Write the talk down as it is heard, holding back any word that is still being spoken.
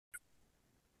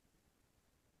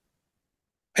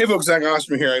Hey folks, Zach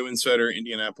Osterman here, Iowa Insider,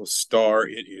 Indianapolis Star.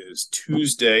 It is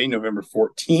Tuesday, November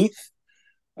 14th.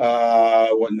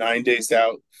 9 days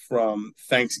out from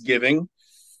Thanksgiving,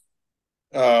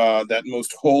 that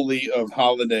most holy of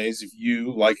holidays. If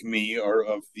you, like me, are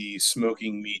of the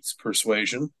smoking meats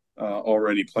persuasion,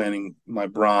 already planning my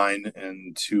brine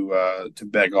and to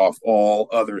beg off all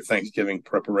other Thanksgiving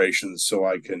preparations so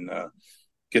I can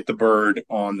get the bird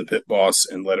on the pit boss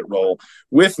and let it roll.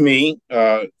 With me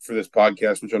for this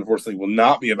podcast, which unfortunately will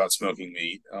not be about smoking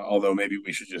meat, although maybe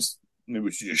we should just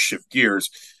shift gears.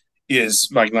 Is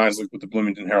Mike Niziolek with the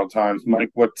Bloomington Herald Times? Mike,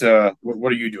 what are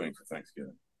you doing for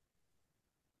Thanksgiving?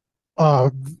 Uh,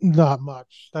 Not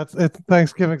much.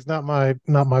 Thanksgiving's not my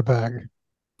bag.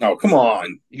 Oh, come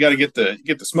on! You got to get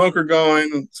the smoker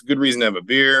going. It's a good reason to have a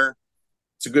beer.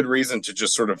 It's a good reason to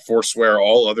just sort of forswear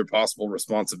all other possible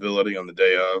responsibility on the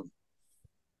day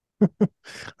of.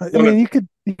 I One mean, of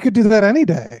you could do that any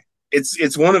day.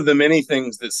 it's one of the many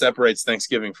things that separates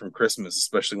Thanksgiving from Christmas,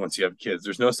 especially once you have kids.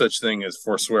 There's no such thing as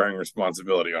forswearing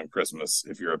responsibility on Christmas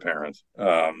if you're a parent.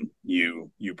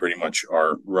 You pretty much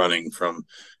are running from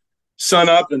sun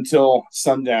up until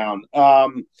sundown.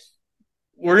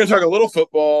 We're going to talk a little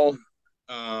football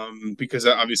because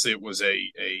obviously it was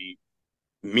a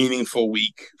meaningful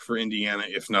week for Indiana,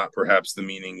 if not perhaps the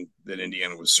meaning that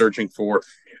Indiana was searching for.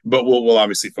 But we'll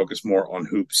obviously focus more on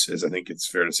hoops, as I think it's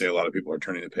fair to say a lot of people are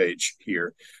turning the page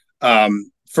here.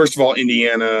 First of all,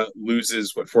 Indiana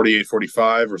loses,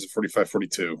 48-45 or is it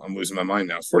 45-42? I'm losing my mind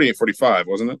now. It's 48-45,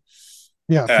 wasn't it?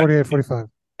 Yeah, At, 48-45.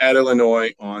 at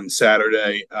Illinois on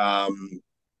Saturday. I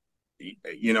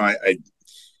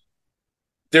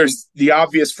there's the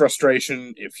obvious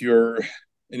frustration if you're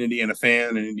an Indiana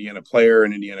fan, an Indiana player,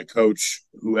 an Indiana coach,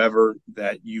 whoever,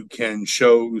 that you can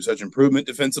show such improvement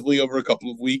defensively over a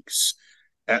couple of weeks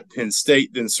at Penn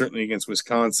State, then certainly against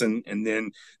Wisconsin, and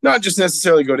then not just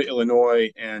necessarily go to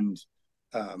Illinois and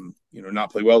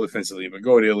not play well defensively, but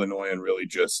go to Illinois and really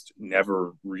just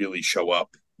never really show up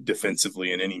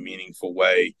defensively in any meaningful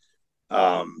way.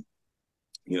 Um,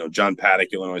 John Paddock,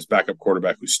 Illinois' backup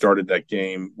quarterback, who started that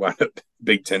game, wound up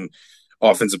Big Ten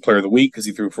Offensive Player of the Week because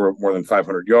he threw for more than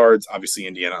 500 yards. Obviously,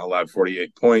 Indiana allowed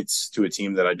 48 points to a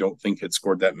team that I don't think had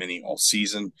scored that many all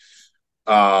season.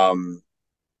 Um,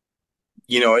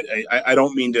 I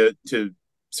don't mean to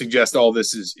suggest all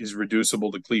this is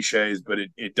reducible to cliches, but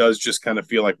it does just kind of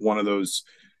feel like one of those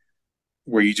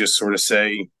where you just sort of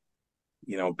say,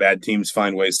 bad teams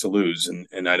find ways to lose,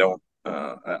 and I don't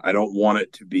want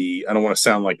it to be. I don't want to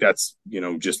sound like that's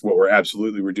just what we're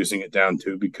absolutely reducing it down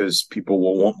to, because people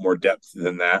will want more depth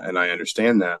than that, and I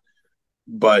understand that.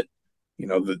 But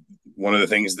the one of the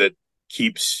things that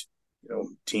keeps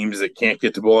teams that can't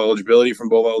get to bowl eligibility from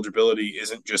bowl eligibility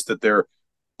isn't just that they're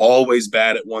always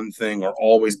bad at one thing or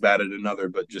always bad at another,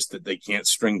 but just that they can't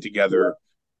string together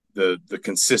the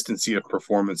consistency of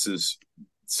performances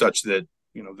such that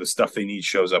the stuff they need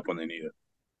shows up when they need it.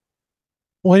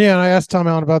 Well, yeah, and I asked Tom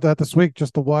Allen about that this week.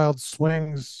 Just the wild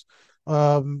swings,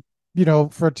 um,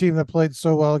 for a team that played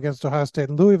so well against Ohio State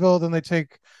and Louisville, then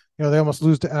they almost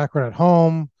lose to Akron at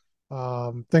home.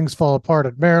 Things fall apart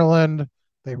at Maryland.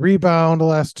 They rebound the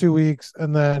last 2 weeks,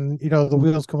 and then the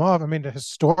wheels come off. I mean,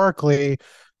 historically,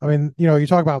 you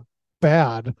talk about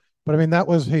bad, but I mean that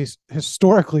was a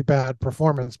historically bad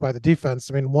performance by the defense.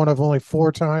 I mean, one of only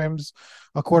four times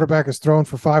a quarterback has thrown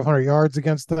for 500 yards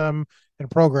against them in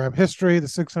program history. The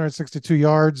 662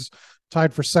 yards,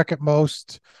 tied for second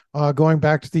most, going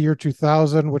back to the year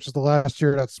 2000, which is the last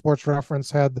year that Sports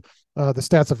Reference had the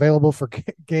stats available for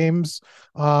games.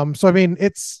 So I mean,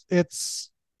 it's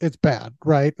bad,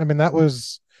 right? I mean, that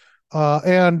was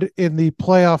and in the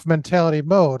playoff mentality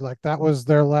mode, like that was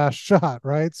their last shot,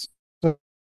 right? So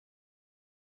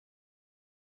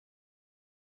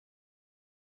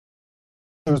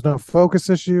there was no focus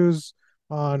issues.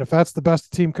 And if that's the best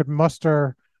the team could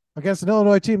muster against an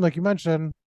Illinois team, like you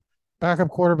mentioned, backup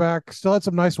quarterback, still had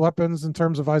some nice weapons in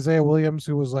terms of Isaiah Williams,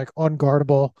 who was like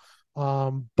unguardable.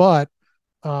 But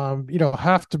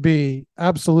have to be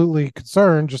absolutely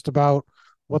concerned just about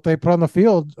what they put on the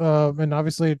field. And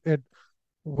obviously it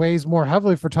weighs more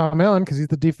heavily for Tom Allen because he's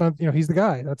the defense, he's the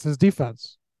guy. That's his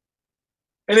defense.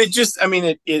 And it just, I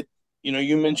mean,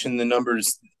 you mentioned the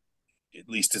numbers, at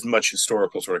least as much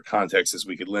historical sort of context as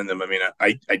we could lend them. I mean,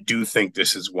 I do think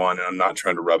this is one, and I'm not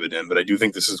trying to rub it in, but I do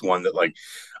think this is one that like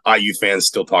IU fans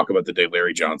still talk about the day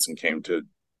Larry Johnson came to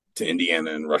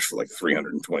Indiana and rushed for like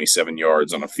 327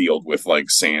 yards on a field with like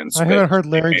sand I spit. haven't heard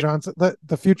Larry Johnson,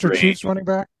 the future Chiefs running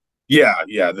back. Yeah.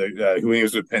 Who he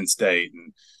was with Penn State,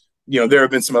 and there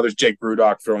have been some others. Jake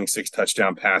Brudock throwing 6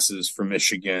 touchdown passes for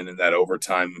Michigan in that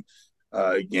overtime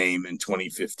game in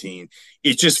 2015.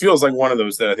 It just feels like one of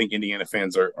those that I think Indiana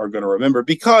fans are going to remember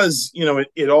because,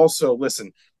 it also,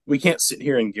 listen, we can't sit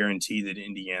here and guarantee that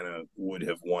Indiana would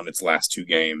have won its last two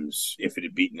games if it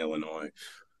had beaten Illinois.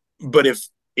 But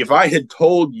if I had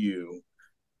told you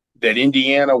that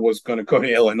Indiana was going to go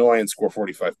to Illinois and score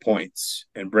 45 points,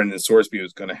 and Brendan Sorsby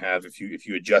was going to have, if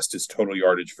you adjust his total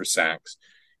yardage for sacks,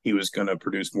 he was going to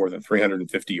produce more than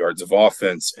 350 yards of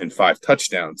offense and 5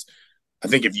 touchdowns. I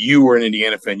think if you were an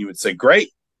Indiana fan, you would say, great,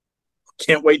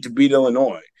 can't wait to beat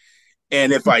Illinois.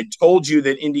 And if I told you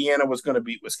that Indiana was going to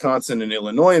beat Wisconsin and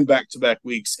Illinois in back-to-back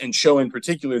weeks and show in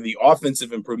particular the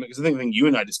offensive improvement, because I think you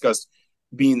and I discussed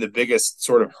being the biggest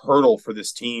sort of hurdle for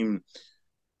this team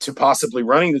to possibly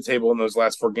running the table in those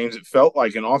last 4 games, it felt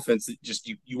like an offense that just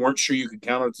you weren't sure you could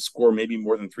count on to score maybe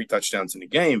more than 3 touchdowns in a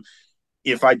game.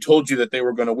 If I told you that they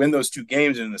were going to win those 2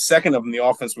 games and in the second of them, the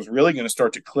offense was really going to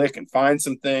start to click and find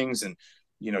some things, and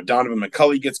Donovan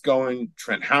McCulley gets going,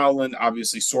 Trent Howland,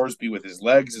 obviously Sorsby with his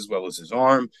legs as well as his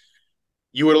arm,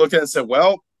 you would have looked at it and said,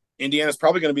 well, Indiana's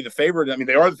probably going to be the favorite. I mean,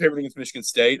 they are the favorite against Michigan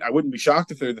State. I wouldn't be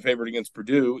shocked if they're the favorite against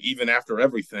Purdue, even after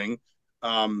everything.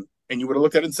 And you would have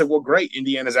looked at it and said, well, great,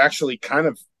 Indiana's actually kind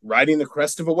of riding the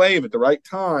crest of a wave at the right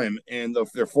time. And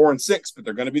they're 4-6, but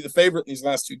they're going to be the favorite in these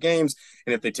last 2 games.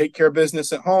 And if they take care of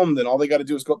business at home, then all they got to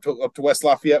do is go up to West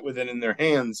Lafayette with it in their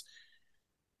hands.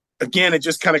 Again, it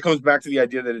just kind of comes back to the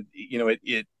idea that,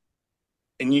 I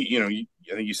think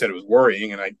you said it was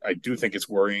worrying. And I do think it's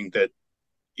worrying that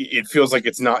it feels like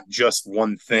it's not just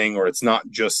one thing, or it's not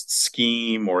just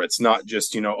scheme, or it's not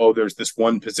just, there's this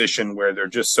one position where they're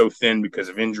just so thin because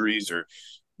of injuries or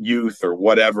youth or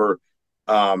whatever.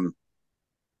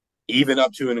 Even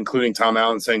up to and including Tom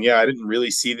Allen saying, yeah, I didn't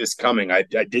really see this coming. I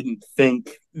didn't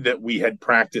think that we had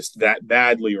practiced that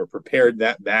badly or prepared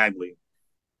that badly.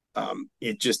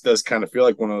 It just does kind of feel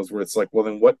like one of those where it's like, well,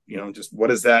 then what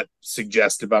does that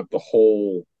suggest about the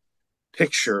whole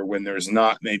picture when there's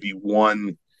not maybe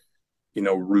one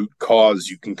root cause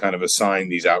you can kind of assign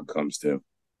these outcomes to?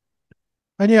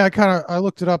 And yeah, I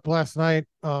looked it up last night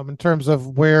in terms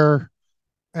of where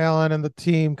Allen and the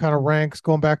team kind of ranks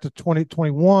going back to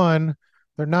 2021.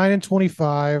 They're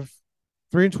 9-25,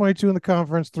 3-22 in the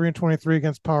conference, 3-23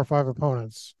 against Power 5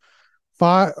 opponents. They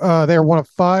are one of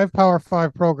 5 Power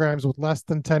 5 programs with less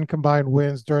than 10 combined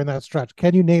wins during that stretch.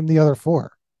 Can you name the other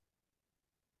 4?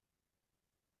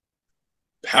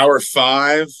 Power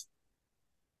 5.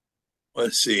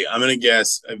 Let's see. I'm going to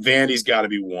guess Vandy's got to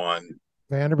be 1.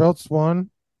 Vanderbilt's 1.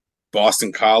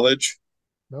 Boston College.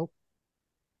 Nope.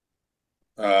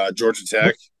 Georgia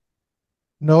Tech.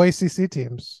 No ACC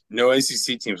teams. No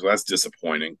ACC teams. Well, that's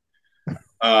disappointing.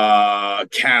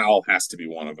 Cal has to be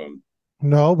one of them.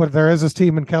 No, but there is this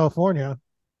team in California.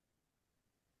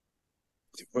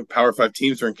 What Power 5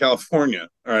 teams are in California?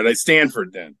 All right,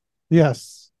 Stanford then.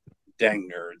 Yes. Dang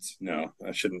nerds. No,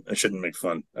 I shouldn't make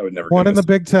fun. I would never. One in the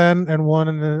Big Ten and one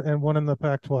in the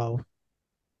Pac-12.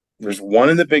 There's one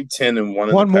in the Big Ten and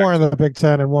one more in the Big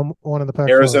Ten and one in the Pac-12.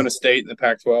 Arizona State in the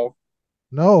Pac-12.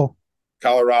 No.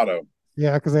 Colorado.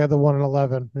 Yeah, because they had the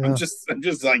 1-11. Yeah. I'm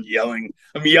just like yelling.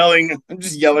 I'm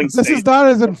just yelling. This is not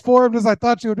as informed as I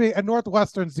thought you would be. And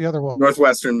Northwestern's the other one.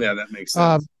 Northwestern, yeah, that makes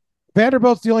sense.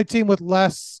 Vanderbilt's the only team with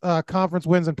less conference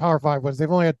wins and Power 5 wins.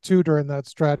 They've only had 2 during that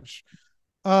stretch.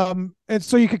 And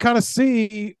so you can kind of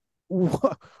see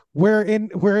where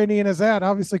Indiana's at.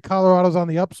 Obviously, Colorado's on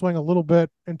the upswing a little bit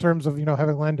in terms of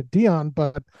having landed Dion,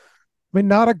 but I mean,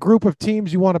 not a group of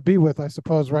teams you want to be with, I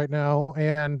suppose, right now.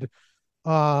 And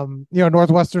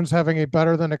Northwestern's having a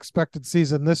better than expected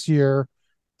season this year.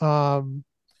 But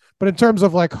in terms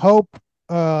of like hope,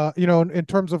 in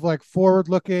terms of like forward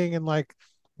looking and like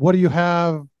what do you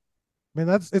have? I mean,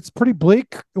 it's pretty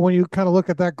bleak when you kind of look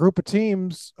at that group of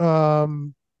teams,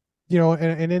 and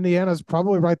Indiana's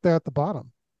probably right there at the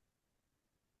bottom.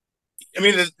 I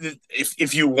mean,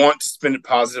 if you want to spin it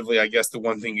positively, I guess the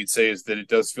one thing you'd say is that it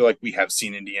does feel like we have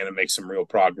seen Indiana make some real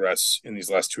progress in these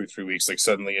last 2 or 3 weeks. Like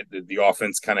suddenly the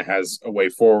offense kind of has a way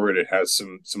forward. It has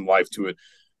some life to it.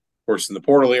 Of course, in the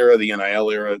portal era, the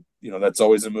NIL era, that's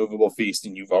always a movable feast,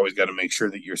 and you've always got to make sure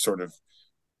that you're sort of,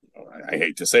 I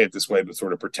hate to say it this way, but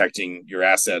sort of protecting your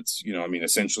assets,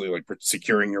 essentially like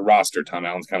securing your roster. Tom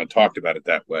Allen's kind of talked about it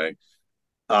that way.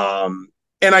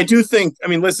 And I do think,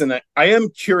 listen, I am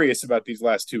curious about these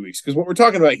last 2 weeks because what we're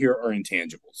talking about here are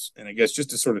intangibles. And I guess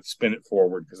just to sort of spin it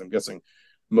forward, because I'm guessing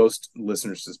most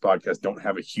listeners to this podcast don't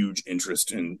have a huge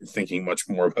interest in thinking much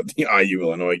more about the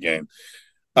IU-Illinois game.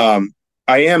 I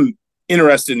am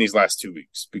interested in these last 2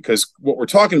 weeks because what we're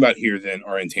talking about here then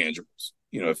are intangibles.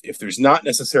 If there's not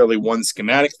necessarily one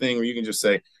schematic thing where you can just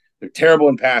say, they're terrible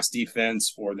in pass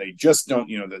defense, or they just don't,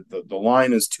 the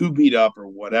line is too beat up or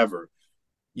whatever.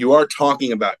 You are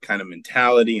talking about kind of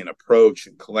mentality and approach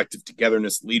and collective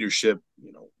togetherness, leadership,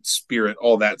 spirit,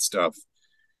 all that stuff.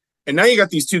 And now you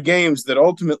got these two games that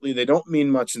ultimately they don't mean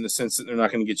much in the sense that they're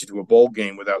not going to get you to a bowl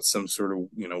game without some sort of,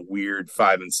 weird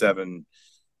 5-7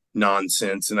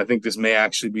 nonsense. And I think this may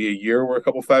actually be a year where a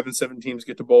couple 5-7 teams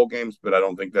get to bowl games, but I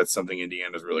don't think that's something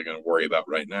Indiana's really going to worry about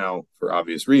right now for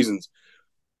obvious reasons.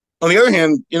 On the other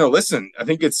hand, listen, I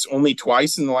think it's only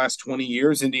twice in the last 20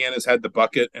 years Indiana's had the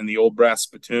bucket and the old brass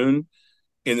spittoon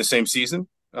in the same season.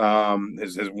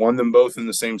 Has won them both in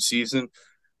the same season.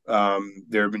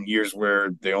 There have been years where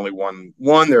they only won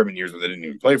one. There have been years where they didn't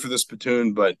even play for the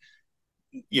spittoon. But,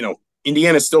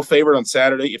 Indiana's still favored on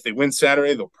Saturday. If they win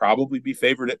Saturday, they'll probably be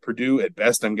favored at Purdue. At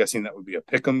best, I'm guessing that would be a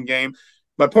pick'em game.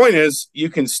 My point is, you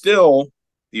can still,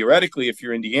 theoretically, if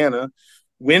you're Indiana,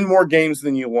 win more games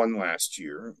than you won last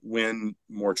year, win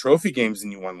more trophy games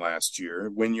than you won last year,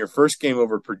 win your first game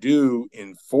over Purdue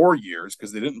in 4 years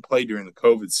because they didn't play during the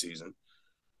COVID season.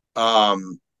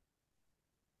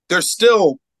 There's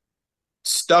still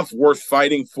stuff worth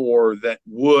fighting for that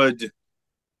would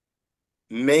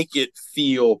make it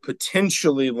feel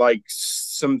potentially like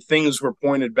some things were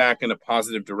pointed back in a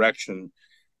positive direction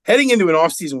heading into an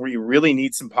offseason where you really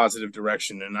need some positive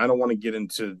direction. And I don't want to get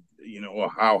into,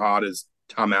 how hot is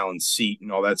Tom Allen's seat and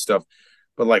all that stuff.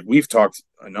 But like we've talked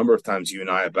a number of times, you and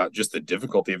I, about just the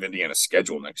difficulty of Indiana's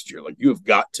schedule next year. Like you have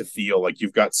got to feel like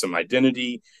you've got some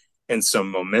identity and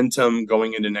some momentum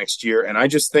going into next year. And I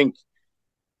just think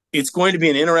it's going to be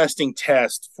an interesting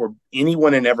test for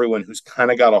anyone and everyone who's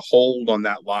kind of got a hold on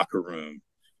that locker room.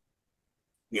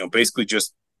 Basically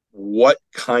just what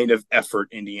kind of effort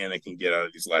Indiana can get out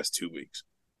of these last 2 weeks.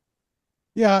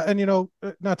 Yeah, and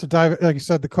not to dive, like you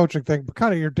said, the coaching thing, but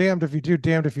kind of you're damned if you do,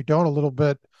 damned if you don't a little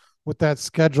bit with that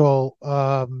schedule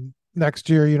next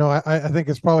year. I think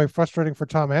it's probably frustrating for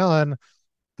Tom Allen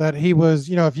that he was,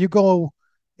 if you go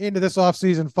into this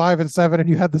offseason 5-7 and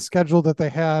you had the schedule that they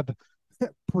had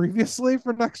previously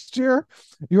for next year,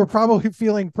 you were probably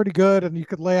feeling pretty good and you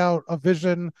could lay out a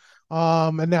vision.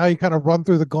 And now you kind of run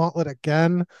through the gauntlet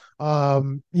again.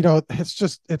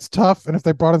 It's tough. And if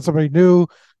they brought in somebody new,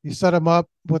 you set them up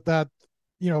with that,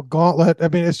 gauntlet. I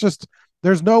mean, it's just,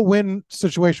 there's no win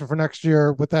situation for next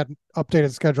year with that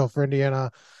updated schedule for Indiana.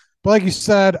 But like you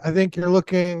said, I think you're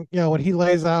looking, when he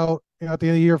lays out, at the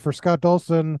end of the year for Scott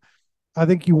Dolson, I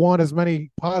think you want as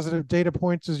many positive data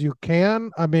points as you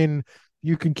can. I mean,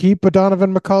 you can keep a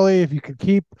Donovan McCulley, if you can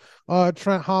keep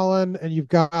Trent Holland, and you've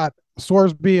got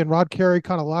Sorsby and Rod Carey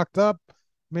kind of locked up.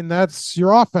 I mean, that's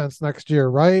your offense next year,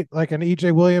 right? Like an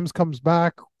EJ Williams comes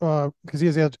back because he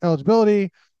has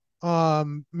eligibility. I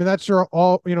mean, that's your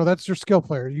that's your skill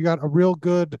player. You got a real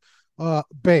good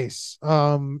base.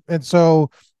 And so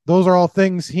those are all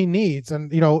things he needs.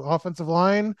 And, offensive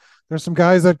line, there's some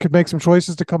guys that could make some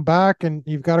choices to come back, and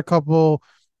you've got a couple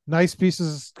nice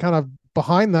pieces kind of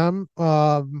behind them.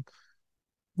 So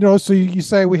you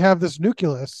say we have this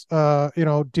nucleus.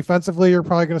 Defensively, you're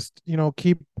probably going to,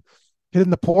 keep hitting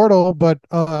the portal, but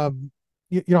I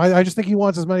just think he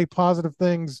wants as many positive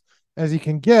things as he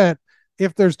can get.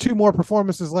 If there's two more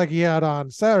performances like he had on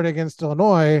Saturday against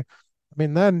Illinois, I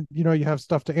mean, then you have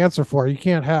stuff to answer for. You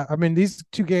can't have. I mean, these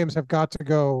two games have got to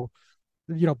go,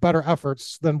 better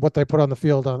efforts than what they put on the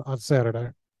field on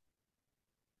Saturday.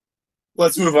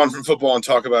 Let's move on from football and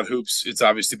talk about hoops. It's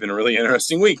obviously been a really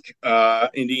interesting week.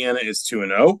 Indiana is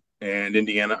 2-0, and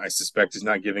Indiana, I suspect, is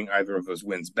not giving either of those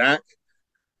wins back.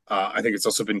 I think it's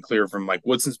also been clear from Mike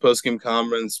Woodson's postgame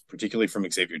comments, particularly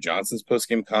from Xavier Johnson's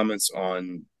postgame comments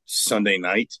on Sunday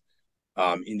night.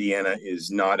 Indiana is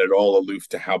not at all aloof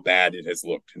to how bad it has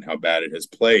looked and how bad it has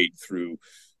played through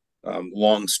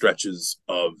long stretches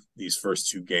of these first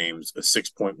two games, a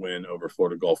 6-point win over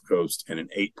Florida Gulf Coast and an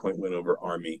 8-point win over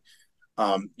Army.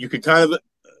 You could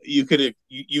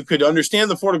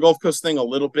understand the Florida Gulf Coast thing a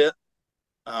little bit.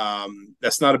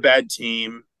 That's not a bad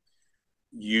team.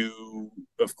 You,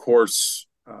 of course,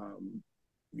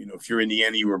 if you're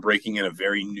Indiana, you were breaking in a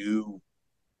very new,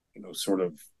 sort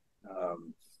of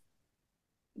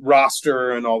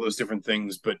roster and all those different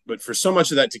things. But for so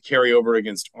much of that to carry over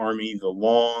against Army, the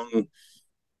long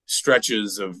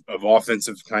stretches of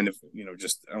offensive kind of,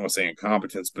 just, I don't want to say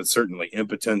incompetence, but certainly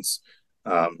impotence,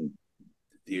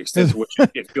 the extent to which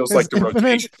it feels like the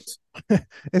rotations.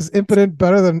 Is impotent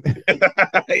better than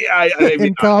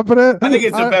incompetent? I think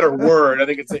it's a better word. I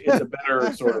think it's a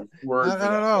better sort of word. I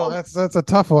don't know. That's a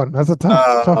tough one. That's a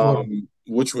tough one.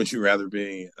 Which would you rather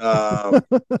be? But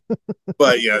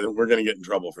yeah, we're going to get in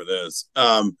trouble for this.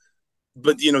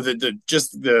 But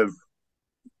the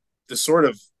sort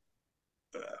of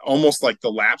almost like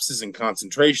the lapses in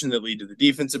concentration that lead to the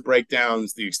defensive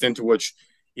breakdowns, the extent to which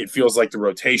it feels like the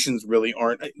rotations really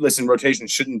aren't. Listen,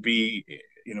 rotations shouldn't be,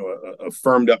 a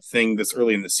firmed up thing this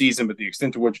early in the season, but the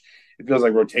extent to which it feels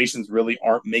like rotations really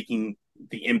aren't making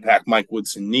the impact Mike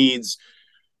Woodson needs.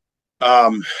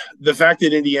 The fact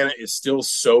that Indiana is still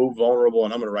so vulnerable,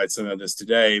 and I'm going to write something on this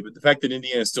today, but the fact that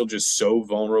Indiana is still just so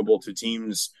vulnerable to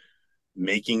teams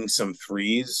making some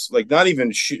threes, like not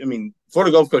even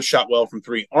Florida Gulf Coast shot well from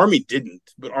three. Army didn't,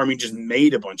 but Army just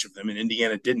made a bunch of them, and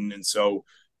Indiana didn't, and so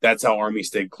that's how Army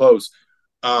stayed close.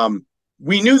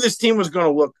 We knew this team was going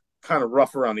to look kind of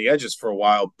rough around the edges for a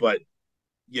while, but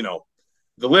the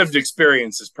lived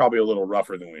experience is probably a little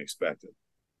rougher than we expected.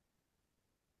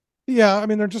 Yeah, I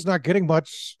mean they're just not getting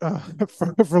much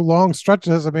for long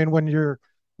stretches. I mean when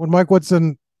Mike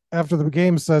Woodson after the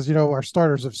game says, our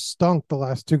starters have stunk the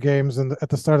last two games and at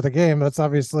the start of the game, that's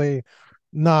obviously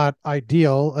not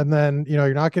ideal. And then,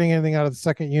 you're not getting anything out of the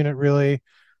second unit really.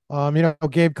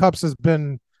 Gabe Cupps has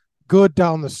been good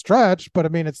down the stretch, but I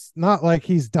mean, it's not like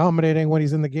he's dominating when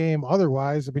he's in the game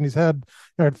otherwise. I mean, he's had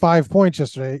 5 points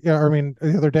yesterday,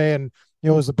 the other day, and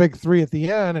it was a big three at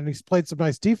the end, and he's played some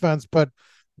nice defense, but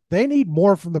they need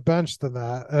more from the bench than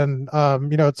that. And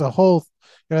it's a whole,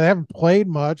 they haven't played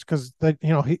much because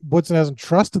Woodson hasn't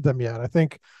trusted them yet. I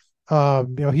think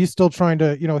he's still trying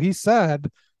to, he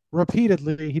said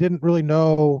repeatedly he didn't really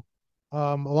know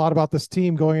a lot about this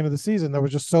team going into the season. There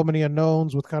was just so many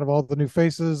unknowns with kind of all the new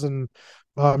faces and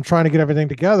trying to get everything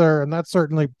together. And that's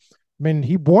certainly, I mean,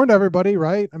 he warned everybody,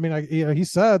 right? I mean, he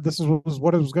said this was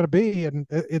what it was going to be, and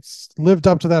it's lived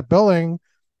up to that billing.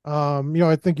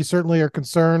 I think you certainly are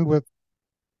concerned with,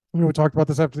 we talked about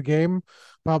this after the game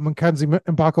about Mackenzie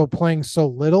Mbako playing so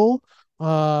little.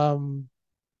 And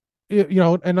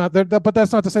not there, but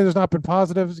that's not to say there's not been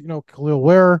positives. Khalil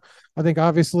Ware, I think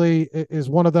obviously is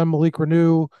one of them. Malik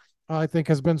Renew, I think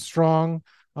has been strong.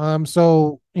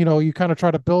 So you kind of try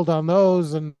to build on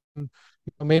those, and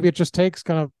maybe it just takes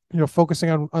kind of focusing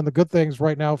on the good things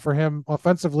right now for him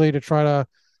offensively to try to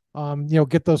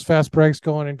get those fast breaks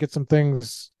going and get some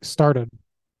things started.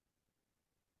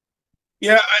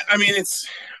 Yeah, I mean it's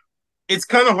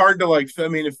kind of hard to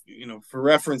if for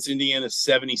reference, Indiana's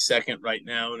 72nd right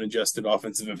now in adjusted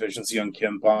offensive efficiency on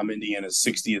KenPom. Indiana's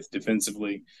 60th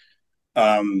defensively.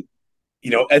 At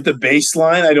the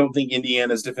baseline, I don't think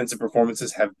Indiana's defensive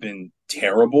performances have been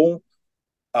terrible.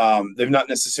 They've not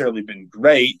necessarily been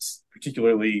great,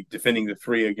 particularly defending the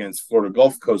three against Florida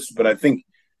Gulf Coast. But I think,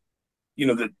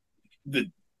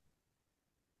 the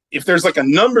if there's like a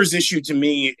numbers issue to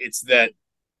me, it's that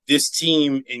this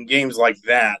team in games like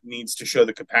that needs to show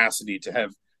the capacity to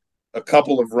have a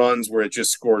couple of runs where it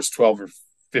just scores 12 or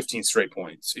 15 straight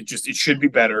points. It should be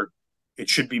better. It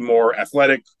should be more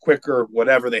athletic, quicker,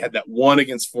 whatever. They had that one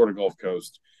against Florida Gulf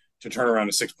Coast to turn around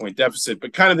a 6-point deficit.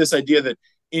 But kind of this idea that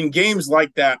in games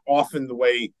like that, often the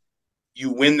way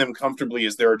you win them comfortably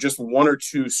is there are just one or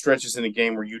two stretches in a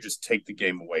game where you just take the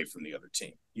game away from the other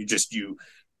team. You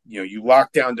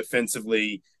lock down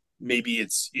defensively. Maybe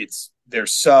it's their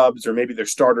subs or maybe their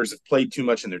starters have played too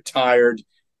much and they're tired.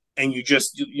 And you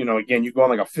just, again, you go on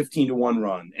like a 15-1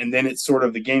 run. And then it's sort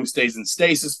of the game stays in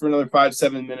stasis for another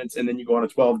 5-7 minutes. And then you go on a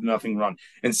 12-0 run.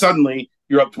 And suddenly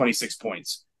you're up 26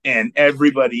 points. And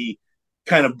everybody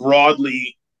kind of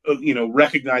broadly,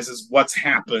 recognizes what's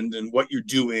happened and what you're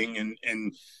doing.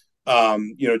 And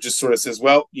just sort of says,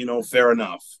 well, fair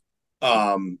enough.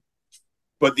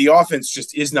 But the offense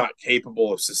just is not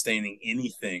capable of sustaining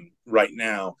anything right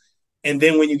now. And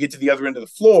then when you get to the other end of the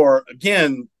floor,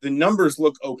 again, the numbers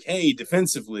look okay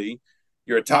defensively.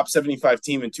 You're a top 75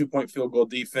 team in 2-point field goal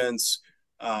defense.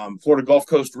 Florida Gulf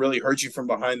Coast really hurt you from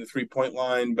behind the 3-point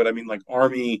line. But I mean, like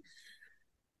Army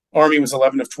was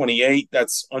 11 of 28.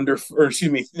 That's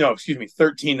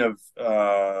 13 of,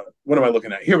 what am I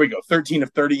looking at? Here we go. 13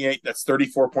 of 38. That's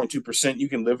 34.2%. You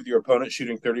can live with your opponent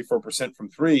shooting 34% from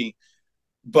three.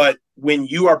 But when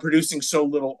you are producing so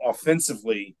little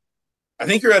offensively, I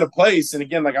think you're at a place, and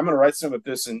again, I'm going to write some of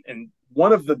this, and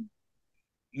one of the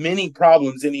many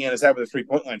problems Indiana's had with the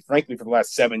 3-point line, frankly, for the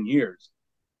last 7 years,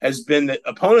 has been that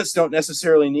opponents don't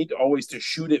necessarily need to always to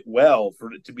shoot it well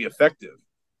for it to be effective.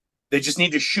 They just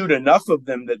need to shoot enough of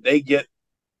them that they get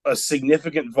a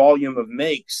significant volume of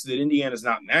makes that Indiana's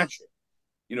not matching.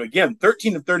 Again,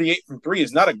 13 of 38 from three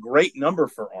is not a great number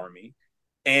for Army,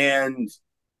 and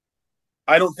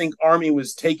I don't think Army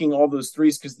was taking all those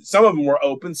threes because some of them were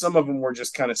open. Some of them were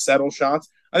just kind of settle shots.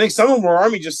 I think some of them were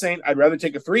Army just saying, I'd rather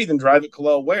take a three than drive at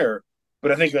Khalil Ware.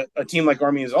 But I think a team like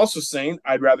Army is also saying,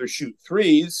 I'd rather shoot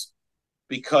threes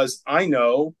because I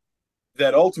know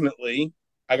that ultimately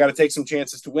I got to take some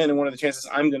chances to win. And one of the chances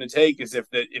I'm going to take is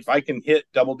if I can hit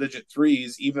double-digit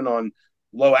threes, even on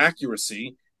low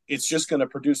accuracy, it's just going to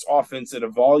produce offense at a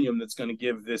volume that's going to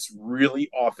give this really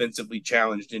offensively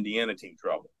challenged Indiana team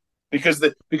trouble because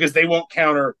they won't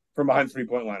counter from behind the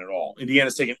 3-point line at all.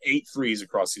 Indiana's taken 8 threes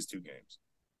across these 2 games.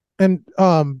 And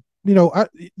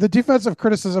the defensive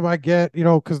criticism I get,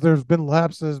 because there's been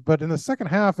lapses, but in the second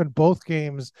half in both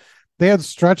games, they had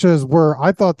stretches where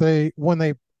I thought when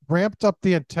they ramped up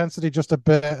the intensity just a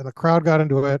bit and the crowd got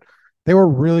into it, they were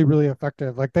really, really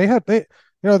effective. Like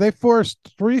they forced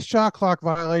 3 shot clock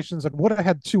violations and would have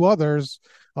had 2 others.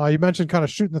 You mentioned kind of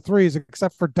shooting the threes,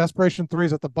 except for desperation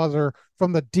threes at the buzzer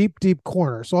from the deep, deep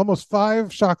corner. So almost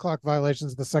 5 shot clock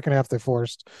violations in the second half they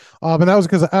forced. And that was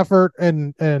because of effort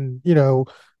and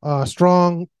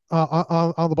strong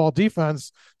on the ball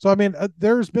defense. So, I mean,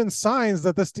 there's been signs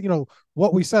that this,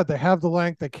 what we said, they have the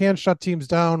length, they can shut teams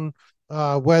down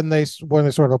when they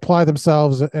sort of apply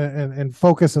themselves and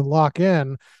focus and lock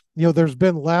in. There's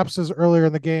been lapses earlier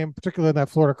in the game, particularly in that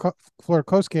Florida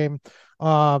Coast game,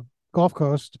 Gulf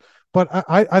Coast. But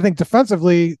I think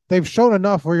defensively, they've shown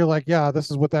enough where you're like, yeah,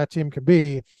 this is what that team can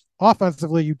be.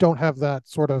 Offensively, you don't have that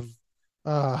sort of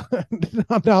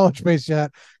knowledge base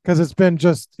yet because it's been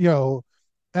just,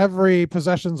 every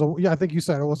possession's I think you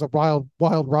said it was a wild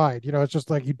ride. It's just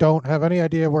like you don't have any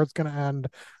idea where it's going to end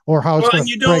or how it's going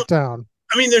to break down.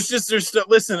 I mean, there's still,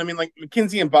 listen, I mean, like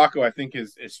Mackenzie Mbako, I think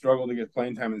has struggled to get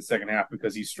playing time in the second half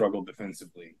because he struggled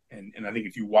defensively. And I think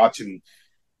if you watch him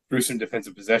through some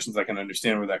defensive possessions, I can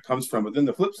understand where that comes from. But then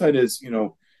the flip side is,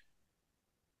 you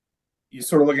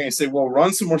sort of look at it and say, well,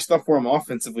 run some more stuff for him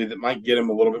offensively that might get him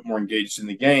a little bit more engaged in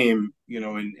the game,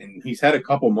 and he's had a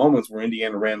couple moments where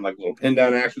Indiana ran like little pin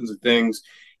down actions and things.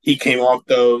 He came off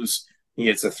those. He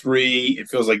hits a 3. It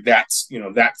feels like that's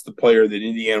the player that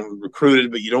Indiana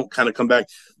recruited, but you don't kind of come back.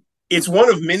 It's one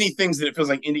of many things that it feels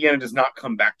like Indiana does not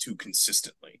come back to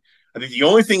consistently. I think the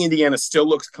only thing Indiana still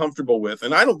looks comfortable with,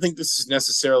 and I don't think this is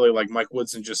necessarily like Mike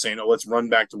Woodson just saying, oh, let's run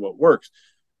back to what works,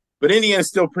 but Indiana's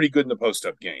still pretty good in the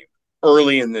post-up game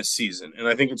early in this season. And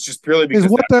I think it's just purely because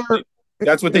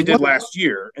that's what they did last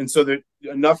year. And so that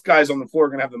enough guys on the floor are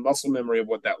going to have the muscle memory of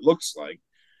what that looks like.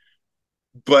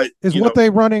 But they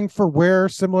running for Ware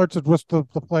similar to just the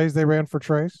plays they ran for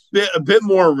Trace? A bit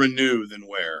more Renew than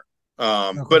Ware.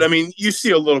 Okay. But I mean, you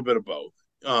see a little bit of both.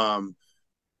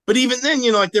 But even then,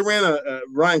 like they ran a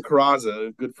Ryan Carrazza,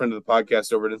 a good friend of the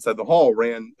podcast over at Inside the Hall,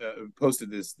 posted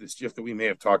this GIF that we may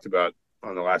have talked about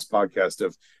on the last podcast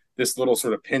of this little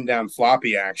sort of pin down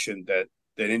floppy action that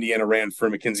Indiana ran for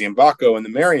Mackenzie Mbako in the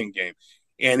Marion game.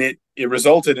 And it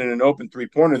resulted in an open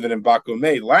 3-pointer that Mbako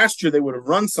made. Last year, they would have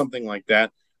run something like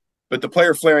that, but the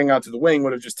player flaring out to the wing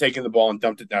would have just taken the ball and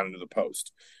dumped it down into the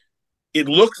post. It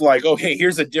looked like, oh, hey,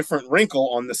 here's a different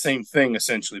wrinkle on the same thing,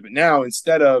 essentially. But now,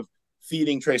 instead of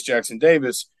feeding Trace Jackson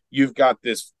Davis, you've got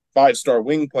this 5-star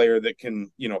wing player that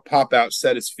can, pop out,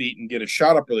 set his feet, and get a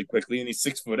shot up really quickly. And he's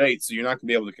 6'8", so you're not going to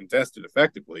be able to contest it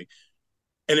effectively.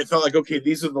 And it felt like, okay,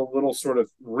 these are the little sort of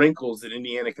wrinkles that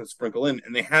Indiana can sprinkle in,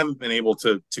 and they haven't been able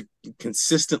to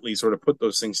consistently sort of put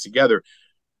those things together.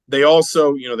 They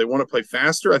also, they want to play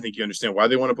faster. I think you understand why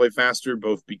they want to play faster,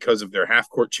 both because of their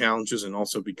half-court challenges and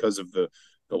also because of the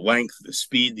length, the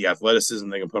speed, the athleticism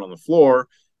they can put on the floor.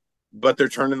 But they're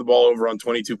turning the ball over on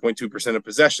 22.2% of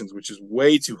possessions, which is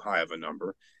way too high of a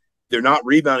number. They're not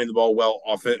rebounding the ball well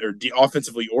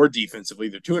offensively or defensively.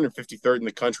 They're 253rd in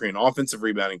the country in offensive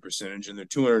rebounding percentage, and they're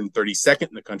 232nd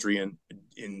in the country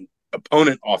in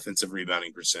opponent offensive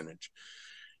rebounding percentage.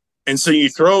 And so you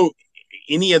throw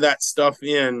any of that stuff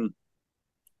in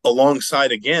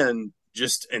alongside, again,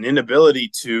 just an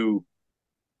inability to,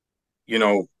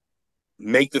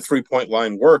 make the 3-point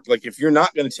line work. Like if you're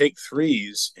not going to take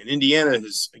threes, and Indiana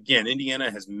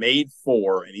has made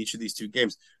 4 in each of these 2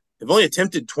 games. They've only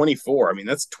attempted 24. I mean,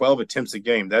 that's 12 attempts a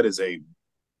game. That is a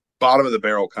bottom of the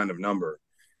barrel kind of number.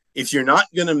 If you're not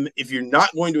going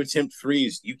to attempt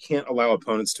threes, you can't allow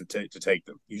opponents to take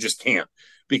them. You just can't,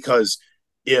 because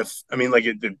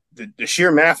the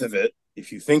sheer math of it,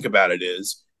 if you think about it,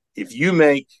 is if you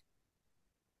make,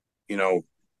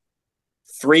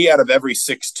 3 out of every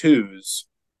 6 twos,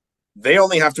 they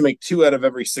only have to make 2 out of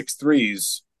every 6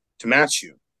 threes to match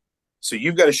you. So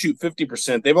you've got to shoot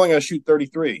 50%. They've only got to shoot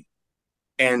 33.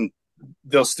 And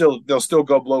they'll still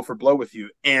go blow for blow with you.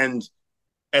 And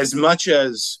as much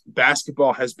as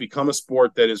basketball has become a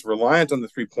sport that is reliant on the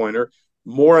 3-pointer,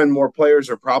 more and more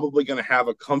players are probably going to have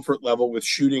a comfort level with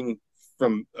shooting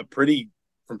from pretty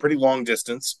long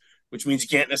distance, which means you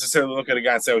can't necessarily look at a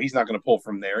guy and say, oh, he's not going to pull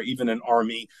from there. Even an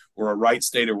Army or a Wright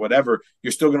State or whatever,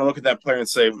 you're still going to look at that player and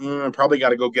say, I probably got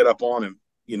to go get up on him,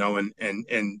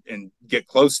 and get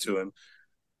close to him.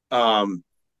 Um,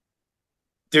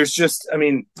 there's just, I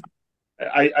mean,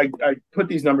 I put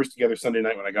these numbers together Sunday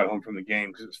night when I got home from the game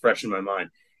because it was fresh in my mind.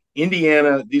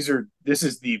 Indiana, this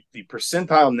is the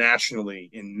percentile nationally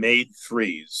in made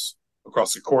threes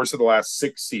across the course of the last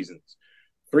 6 seasons: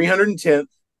 310th,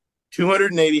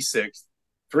 286th,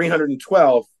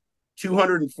 312th,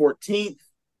 214th,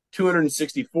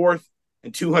 264th,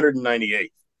 and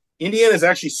 298th. Indiana has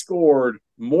actually scored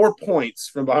more points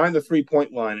from behind the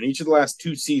 3-point line in each of the last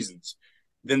 2 seasons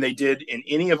than they did in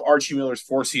any of Archie Miller's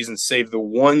 4 seasons, save the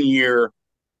 1 year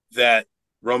that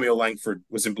Romeo Langford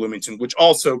was in Bloomington, which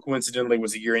also coincidentally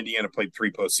was a year Indiana played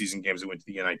 3 postseason games and went to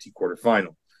the NIT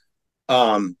quarterfinal.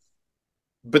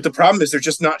 But the problem is they're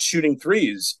just not shooting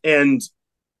threes. And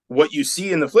what you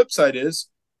see in the flip side is,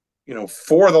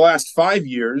 for the last 5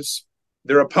 years,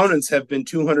 their opponents have been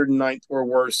 209th or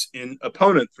worse in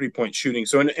opponent 3-point shooting.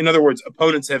 So in other words,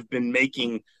 opponents have been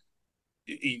making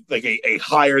like a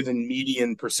higher than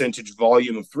median percentage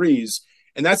volume of threes.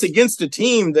 And that's against a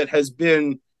team that has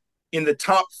been in the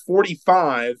top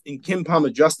 45 in KenPom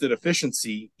adjusted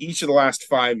efficiency each of the last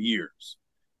 5 years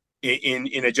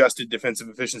in adjusted defensive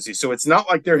efficiency. So it's not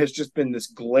like there has just been this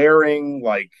glaring,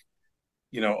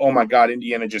 oh my God,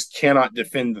 Indiana just cannot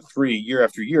defend the three year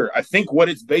after year. I think what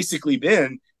it's basically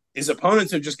been is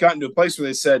opponents have just gotten to a place where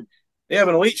they said they have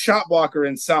an elite shot blocker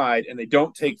inside and they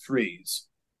don't take threes.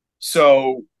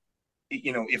 So,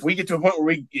 if we get to a point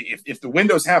where if the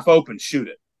window's half open, shoot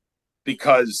it,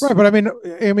 because right. But I mean,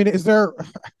 is there,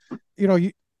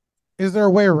 is there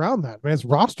a way around that? I mean, it's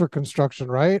roster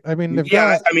construction, right? I mean, they've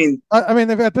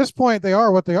at this point they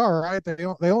are what they are, right? They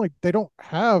don't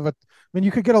have I mean,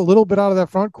 you could get a little bit out of that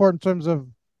front court in terms of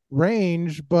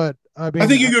range, but I mean, I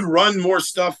think you could run more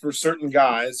stuff for certain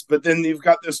guys, but then you've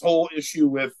got this whole issue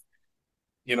with,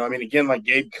 again, like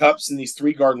Gabe Cupps in these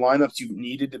 3-guard lineups, you've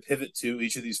needed to pivot to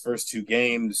each of these first 2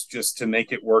 games just to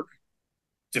make it work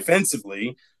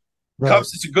defensively. Right.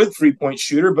 Cupps is a good 3-point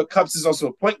shooter, but Cupps is also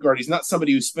a point guard. He's not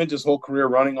somebody who spent his whole career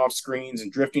running off screens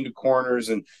and drifting to corners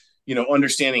and,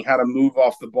 understanding how to move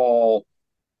off the ball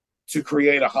to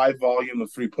create a high volume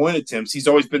of 3-point attempts. He's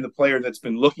always been the player that's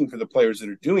been looking for the players that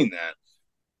are doing that.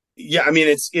 Yeah, I mean,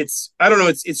 it's I don't know.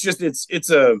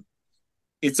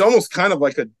 It's almost kind of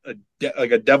like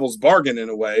a devil's bargain in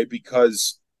a way,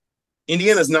 because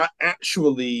Indiana's not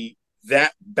actually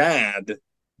that bad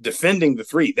defending the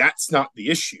three. That's not the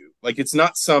issue. Like, it's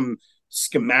not some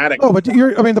schematic. Oh, but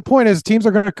the point is teams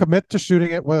are going to commit to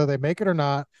shooting it whether they make it or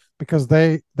not, because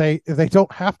they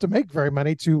don't have to make very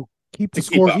many to keep the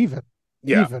score even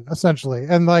essentially.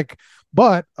 And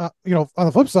but on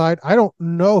the flip side, I don't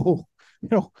know,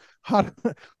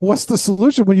 what's the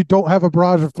solution when you don't have a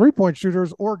barrage of 3-point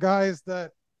shooters or guys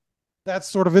that's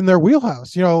sort of in their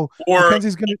wheelhouse, or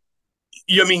Mackenzie's going to.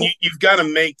 You've got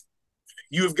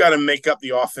to make up the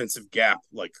offensive gap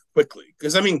quickly,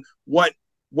 because what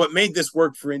made this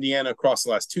work for Indiana across the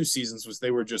last 2 seasons was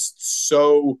they were just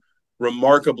so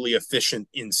remarkably efficient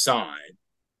inside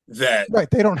that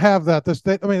they don't have that.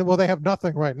 They have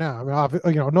nothing right now.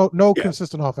 No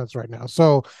consistent offense right now,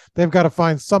 so they've got to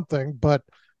find something. But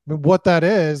what that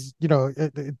is,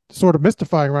 it's sort of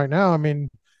mystifying right now. I mean,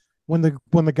 when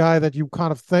the guy that you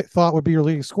kind of thought would be your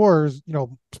leading scorer is,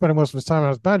 spending most of his time on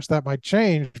his bench, that might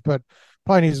change, but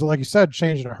probably needs to, like you said,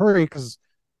 change in a hurry, because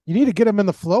you need to get him in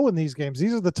the flow in these games.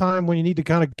 These are the time when you need to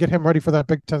kind of get him ready for that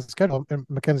Big Ten schedule, and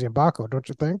Mackenzie and Bako, don't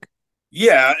you think?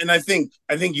 Yeah, and I think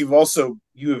you've got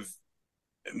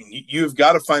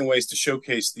to find ways to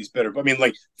showcase these better.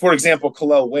 For example,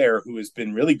 Kalel Ware, who has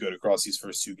been really good across these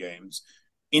first 2 games.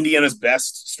 Indiana's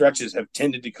best stretches have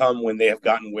tended to come when they have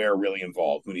gotten Ware really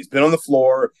involved, when he's been on the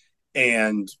floor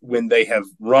and when they have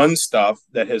run stuff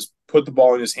that has put the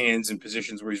ball in his hands in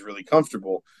positions where he's really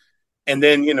comfortable. And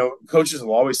then, coaches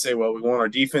will always say, well, we want our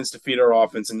defense to feed our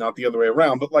offense and not the other way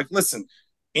around. But listen,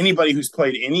 anybody who's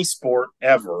played any sport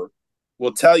ever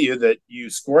will tell you that you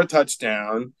score a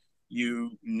touchdown,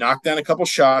 you knock down a couple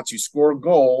shots, you score a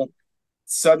goal,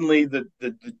 suddenly the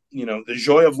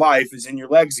joy of life is in your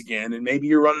legs again, and maybe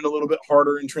you're running a little bit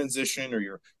harder in transition, or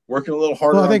you're working a little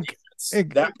harder. Well, I think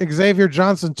Xavier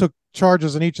Johnson took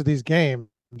charges in each of these games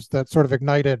that sort of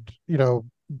ignited, the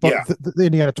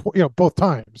Indiana, both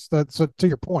times. That's to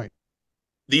your point.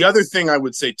 The other thing I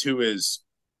would say too is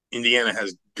Indiana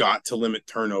has got to limit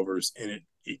turnovers, and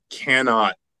it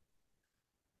cannot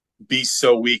be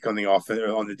so weak on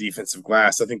the defensive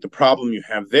glass. I think the problem you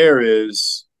have there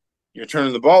is you're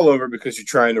turning the ball over because you're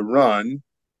trying to run,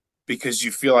 because you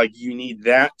feel like you need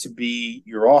that to be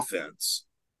your offense,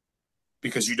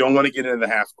 because you don't want to get into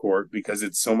the half court because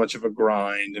it's so much of a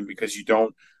grind, and because you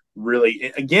don't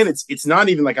really, again, it's not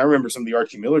even like I remember some of the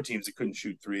Archie Miller teams that couldn't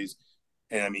shoot threes.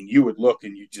 And I mean, you would look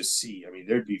and you just see, I mean,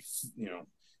 there'd be,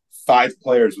 5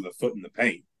 players with a foot in the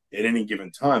paint at any given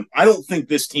time. I don't think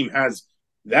this team has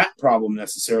that problem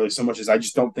necessarily so much as I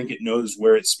just don't think it knows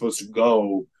where it's supposed to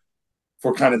go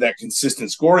for kind of that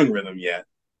consistent scoring rhythm yet.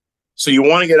 So you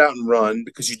want to get out and run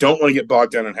because you don't want to get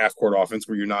bogged down in half court offense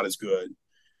where you're not as good.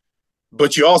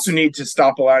 But you also need to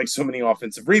stop allowing so many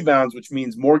offensive rebounds, which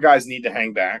means more guys need to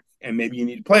hang back and maybe you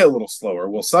need to play a little slower.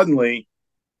 Well, suddenly,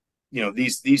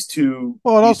 these two.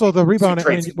 Well, and these, also the these two rebounding. I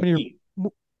mean, traits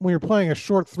when you're playing a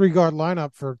short 3 guard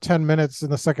lineup for 10 minutes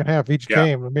in the second half each yeah.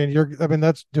 game, I mean,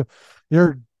 that's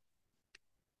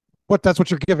what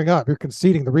you're giving up. You're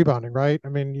conceding the rebounding, right? I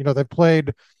mean, they've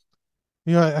played,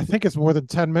 I think it's more than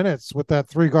 10 minutes with that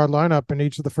 3 guard lineup in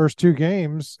each of the first 2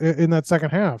 games in that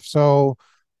second half. So,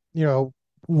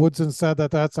 Woodson said that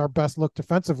that's our best look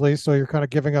defensively. So you're kind of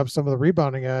giving up some of the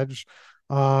rebounding edge.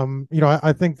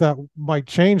 I think that might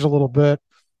change a little bit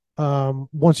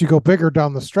once you go bigger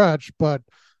down the stretch. But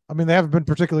I mean, they haven't been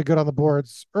particularly good on the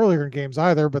boards earlier in games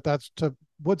either. But that's to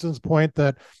Woodson's point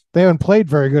that they haven't played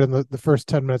very good in the first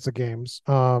 10 minutes of games.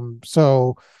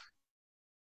 So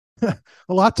a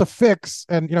lot to fix.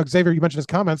 And, Xavier, you mentioned his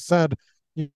comments said,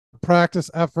 practice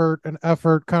effort and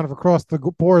effort kind of across the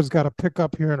board's got to pick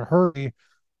up here in a hurry.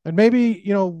 And maybe,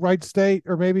 Wright State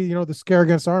or maybe, the scare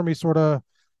against Army sort of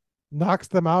knocks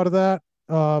them out of that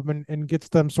and gets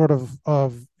them sort of, I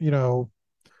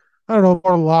don't know,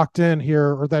 more locked in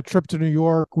here, or that trip to New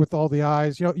York with all the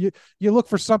eyes. You look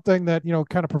for something that,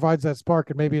 kind of provides that spark,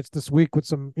 and maybe it's this week with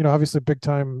some, obviously big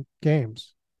time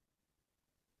games.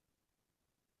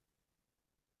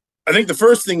 I think the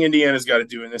first thing Indiana's got to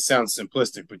do, and this sounds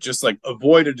simplistic, but just like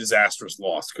avoid a disastrous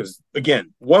loss. Because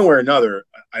again, one way or another,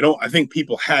 I think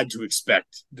people had to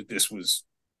expect that this was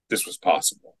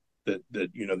possible. That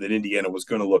Indiana was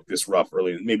going to look this rough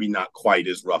early, maybe not quite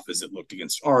as rough as it looked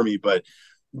against Army, but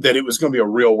that it was going to be a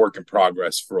real work in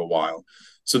progress for a while.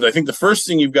 So I think the first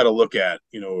thing you've got to look at,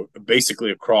 basically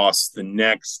across the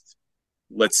next,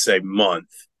 let's say,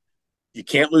 month, you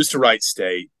can't lose to Wright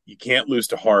State, you can't lose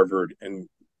to Harvard, and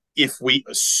if we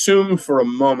assume for a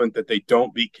moment that they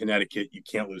don't beat Connecticut, you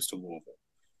can't lose to Louisville.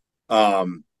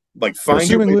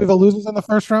 Assuming Louisville loses in the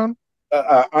first round.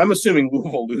 I'm assuming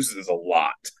Louisville loses a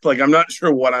lot. I'm not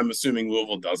sure what I'm assuming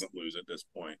Louisville doesn't lose at this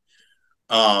point.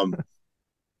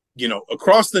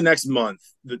 Across the next month,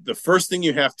 the first thing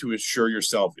you have to assure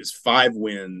yourself is 5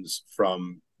 wins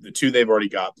from the 2 they've already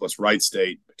got, plus Wright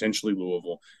State, potentially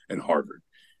Louisville, and Harvard.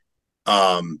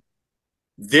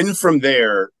 Then from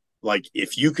there,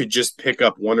 if you could just pick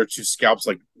up 1 or 2 scalps,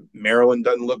 Maryland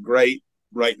doesn't look great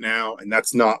right now, and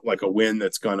that's not a win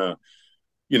that's gonna,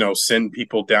 send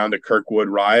people down to Kirkwood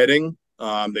rioting.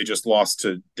 They just lost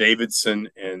to Davidson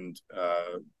and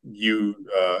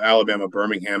Alabama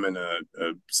Birmingham in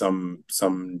some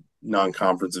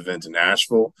non-conference event in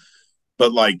Nashville.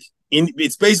 But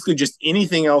it's basically just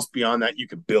anything else beyond that you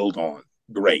could build on.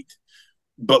 Great.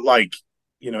 But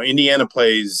Indiana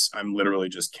plays, I'm literally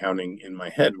just counting in my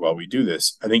head while we do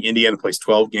this. I think Indiana plays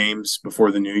 12 games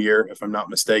before the new year, if I'm not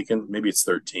mistaken. Maybe it's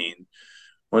 13.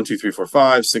 1, 2, 3, 4,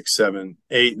 5, 6, 7,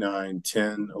 8, 9,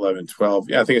 10, 11, 12.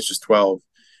 Yeah, I think it's just 12.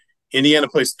 Indiana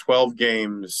plays 12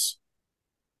 games.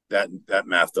 That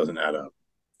math doesn't add up.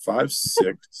 5,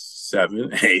 6,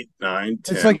 7, 8, 9,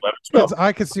 10, 11, 12.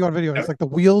 I can see on video. It's like the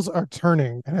wheels are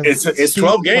turning. It's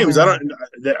 12 games. Oh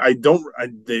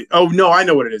no, I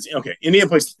know what it is. Okay, Indiana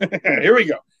plays. Here we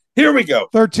go.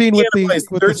 13 Indiana with plays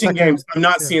 13 games. I'm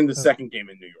not seeing the second game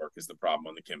in New York is the problem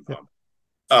on the Kim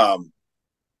Pump.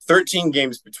 13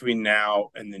 games between now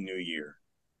and the new year.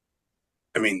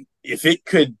 I mean, if it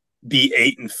could be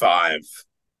 8-5,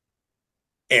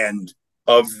 and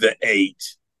of the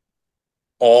 8,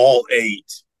 all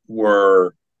 8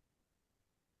 were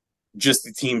just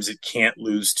the teams it can't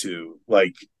lose to.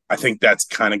 I think that's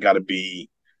kind of got to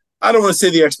be, I don't want to say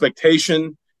the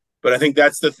expectation, but I think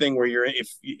that's the thing where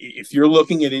if you're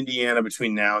looking at Indiana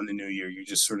between now and the new year, you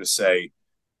just sort of say,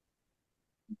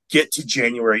 get to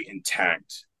January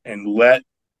intact and let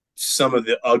some of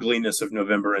the ugliness of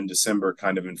November and December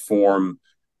kind of inform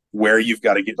where you've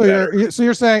got to get better. So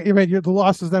you're saying, the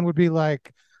losses then would be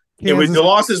Kansas, the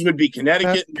losses would be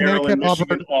Connecticut, Maryland,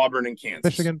 Michigan, Auburn, and Kansas.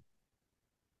 Michigan.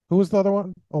 Who was the other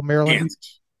one? Oh, Maryland.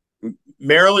 Kansas.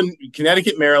 Maryland,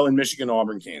 Connecticut, Maryland, Michigan,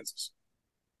 Auburn, Kansas.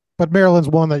 But Maryland's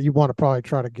one that you want to probably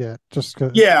try to get, just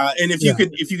because. Yeah, and if you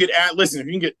could add, listen, if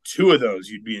you can get 2 of those,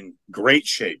 you'd be in great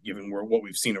shape given what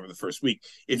we've seen over the first week.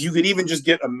 If you could even just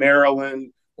get a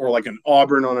Maryland or an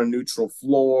Auburn on a neutral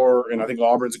floor, and I think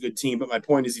Auburn's a good team. But my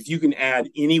point is, if you can add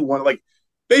any one,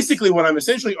 basically what I'm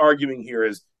essentially arguing here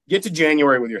is get to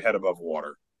January with your head above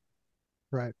water.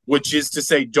 Right. Which is to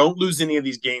say, don't lose any of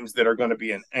these games that are going to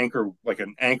be an anchor, like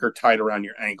an anchor tied around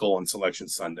your ankle on Selection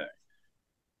Sunday.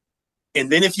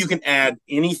 And then if you can add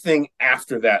anything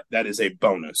after that, that is a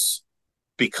bonus,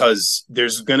 because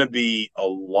there's going to be a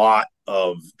lot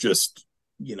of just,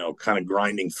 kind of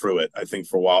grinding through it, I think,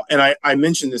 for a while. And I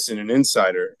mentioned this in an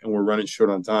insider, and we're running short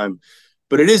on time,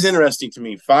 but it is interesting to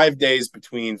me. 5 days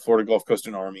between Florida Gulf Coast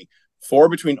and Army, 4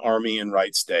 between Army and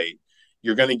Wright State.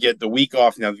 You're going to get the week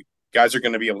off. Now, guys are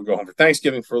going to be able to go home for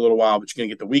Thanksgiving for a little while, but you're going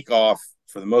to get the week off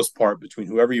for the most part between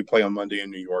whoever you play on Monday in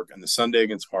New York and the Sunday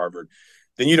against Harvard.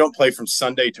 Then you don't play from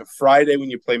Sunday to Friday when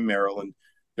you play Maryland.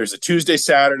 There's a Tuesday,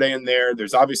 Saturday in there.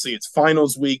 There's obviously it's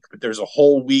finals week, but there's a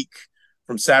whole week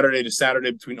from Saturday to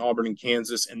Saturday between Auburn and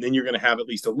Kansas. And then you're going to have at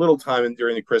least a little time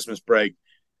during the Christmas break.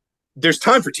 There's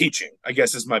time for teaching, I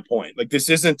guess, is my point. Like this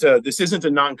isn't a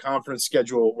non-conference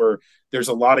schedule where there's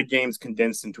a lot of games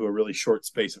condensed into a really short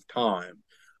space of time.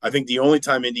 I think the only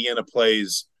time Indiana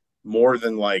plays more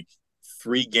than like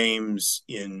 3 games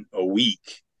in a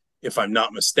week, if I'm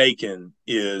not mistaken,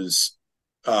 is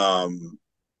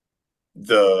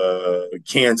the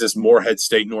Kansas, Morehead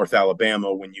State, North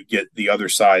Alabama when you get the other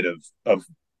side of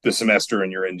the semester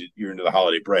and you're into the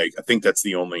holiday break. I think that's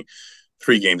the only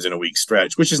 3 games in a week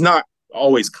stretch, which is not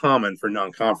always common for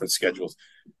non-conference schedules.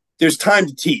 There's time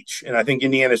to teach, and I think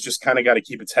Indiana's just kind of got to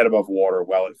keep its head above water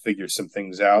while it figures some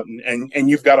things out. And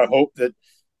you've got to hope that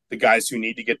the guys who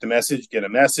need to get the message get a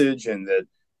message, and that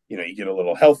you get a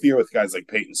little healthier with guys like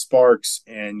Peyton Sparks,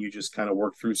 and you just kind of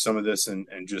work through some of this and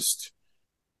just,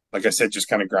 like I said, just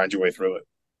kind of grind your way through it.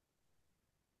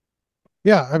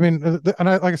 Yeah, I mean, and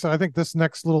like I said, I think this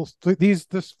next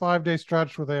this 5-day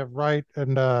stretch where they have Wright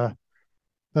and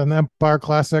then the Empire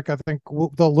Classic, I think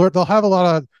they'll have a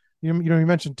lot of you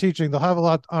mentioned teaching. They'll have a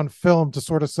lot on film to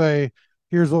sort of say,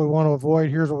 here's what we want to avoid,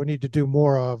 here's what we need to do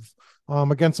more of,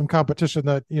 against some competition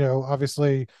that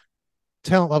obviously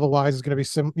talent level wise is going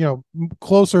to be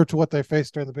closer to what they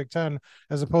faced during the Big Ten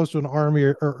as opposed to an Army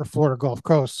or Florida Gulf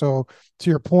Coast. So to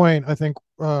your point, I think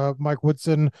Mike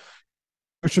Woodson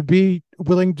should be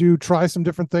willing to try some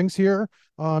different things here,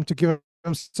 to give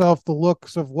himself the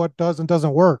looks of what does and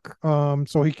doesn't work,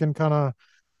 so he can kind of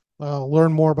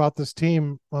learn more about this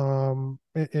team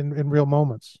in real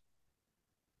moments.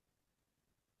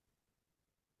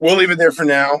 We'll leave it there for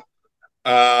now.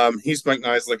 He's Mike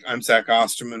Niziolek. I'm Zach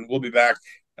Osterman. We'll be back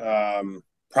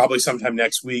probably sometime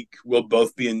next week. We'll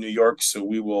both be in New York, so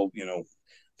we will,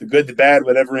 the good, the bad,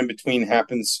 whatever in between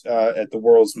happens at the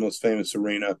world's most famous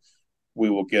arena. We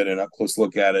will get an up-close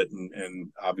look at it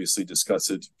and obviously discuss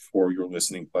it for your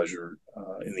listening pleasure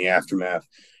in the aftermath.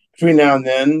 Between now and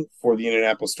then, for the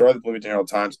Indianapolis Star, the Bloomington Herald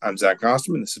Times, I'm Zach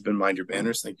Osterman. This has been Mind Your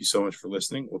Banners. Thank you so much for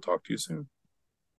listening. We'll talk to you soon.